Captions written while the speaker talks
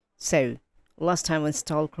So, last time I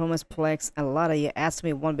installed ChromeOS Flex, a lot of you asked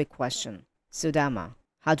me one big question. Sudama,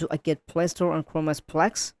 how do I get Play Store on ChromeOS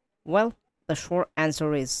Flex? Well, the short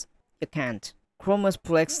answer is, you can't. ChromeOS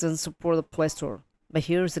Flex doesn't support the Play Store. But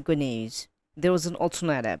here's the good news. There was an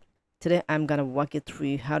alternative. Today I'm gonna walk you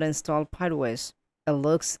through how to install FydeOS. It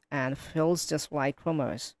looks and feels just like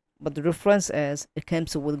ChromeOS. But the difference is, it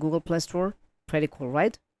comes with Google Play Store. Pretty cool,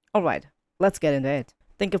 right? Alright, let's get into it.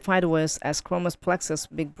 Think of FydeOS as ChromeOS Flex's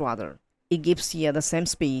big brother. It gives you the same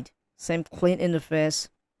speed, same clean interface,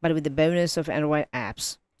 but with the bonus of Android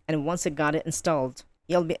apps. And once you got it installed,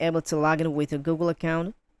 you'll be able to log in with your Google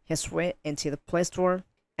account, head straight into the Play Store,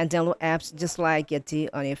 and download apps just like you do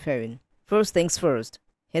on your phone. First things first,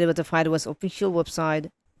 head over to FydeOS official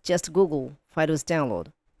website, just Google FydeOS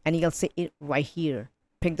download, and you'll see it right here.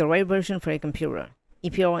 Pick the right version for your computer.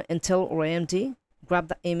 If you're on Intel or AMD, grab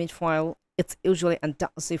the image file. It's usually a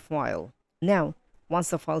 .zip file. Now, once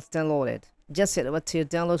the file is downloaded, just head over to your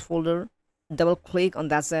download folder, double click on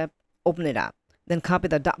that zip, open it up, then copy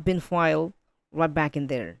the .bin file right back in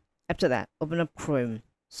there. After that, open up Chrome,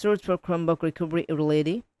 search for Chromebook Recovery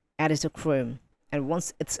Utility, add it to Chrome, and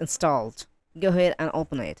once it's installed, go ahead and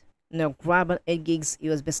open it. Now grab an 8 gigs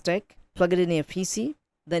USB stick, plug it in your PC,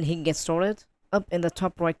 then hit Get Started. Up in the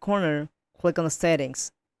top right corner, click on the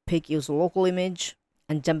settings, pick Use Local Image,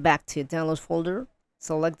 and jump back to your download folder.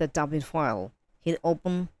 Select the .bin file, hit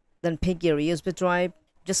Open, then pick your USB drive.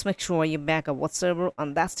 Just make sure you back up what server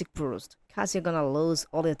on that stick first, cause you're gonna lose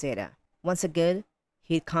all your data. Once you're good,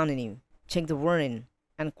 hit Continue, check the warning,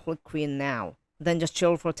 and click Create Now. Then just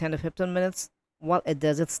chill for 10 to 15 minutes while it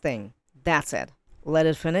does its thing. That's it. Let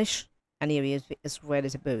it finish, and your USB is ready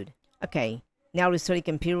to boot. Okay. Now restart your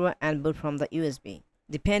computer and boot from the USB.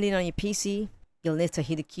 Depending on your PC, you'll need to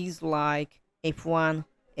hit the keys like F1,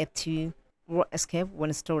 F2, or Escape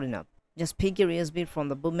when starting up. Just pick your USB from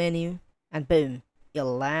the boot menu, and boom,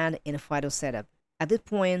 you'll land in a FydeOS setup. At this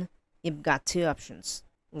point, you've got two options.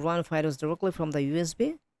 Run FydeOS directly from the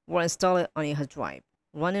USB, or install it on your hard drive.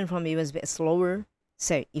 Running from USB is slower,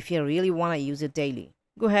 so if you really want to use it daily,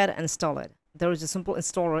 go ahead and install it. There is a simple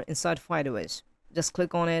installer inside FydeOS. Just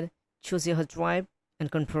click on it, choose your hard drive,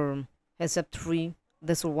 and confirm. Hit step 3.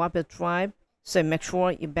 This will wipe your drive, so make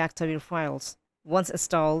sure you backed up your files. Once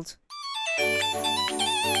installed,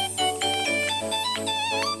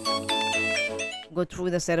 go through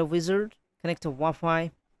the setup wizard, connect to Wi-Fi,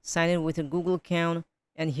 sign in with your Google account,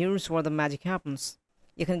 and here's where the magic happens.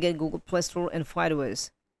 You can get Google Play Store and FydeOS.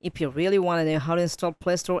 If you really want to know how to install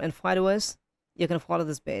Play Store and FydeOS, you can follow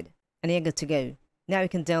this bit, and you're good to go. Now you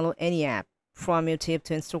can download any app, from YouTube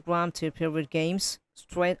to Instagram to your favorite games,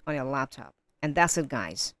 straight on your laptop. And that's it,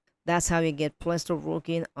 guys. That's how you get Play Store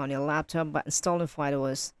working on your laptop by installing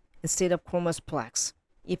FydeOS instead of ChromeOS Flex.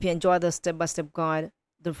 If you enjoyed the step-by-step guide,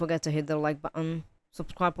 don't forget to hit the like button,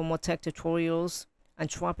 subscribe for more tech tutorials, and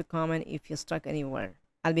drop a comment if you're stuck anywhere.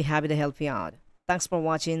 I'll be happy to help you out. Thanks for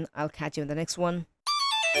watching. I'll catch you in the next one.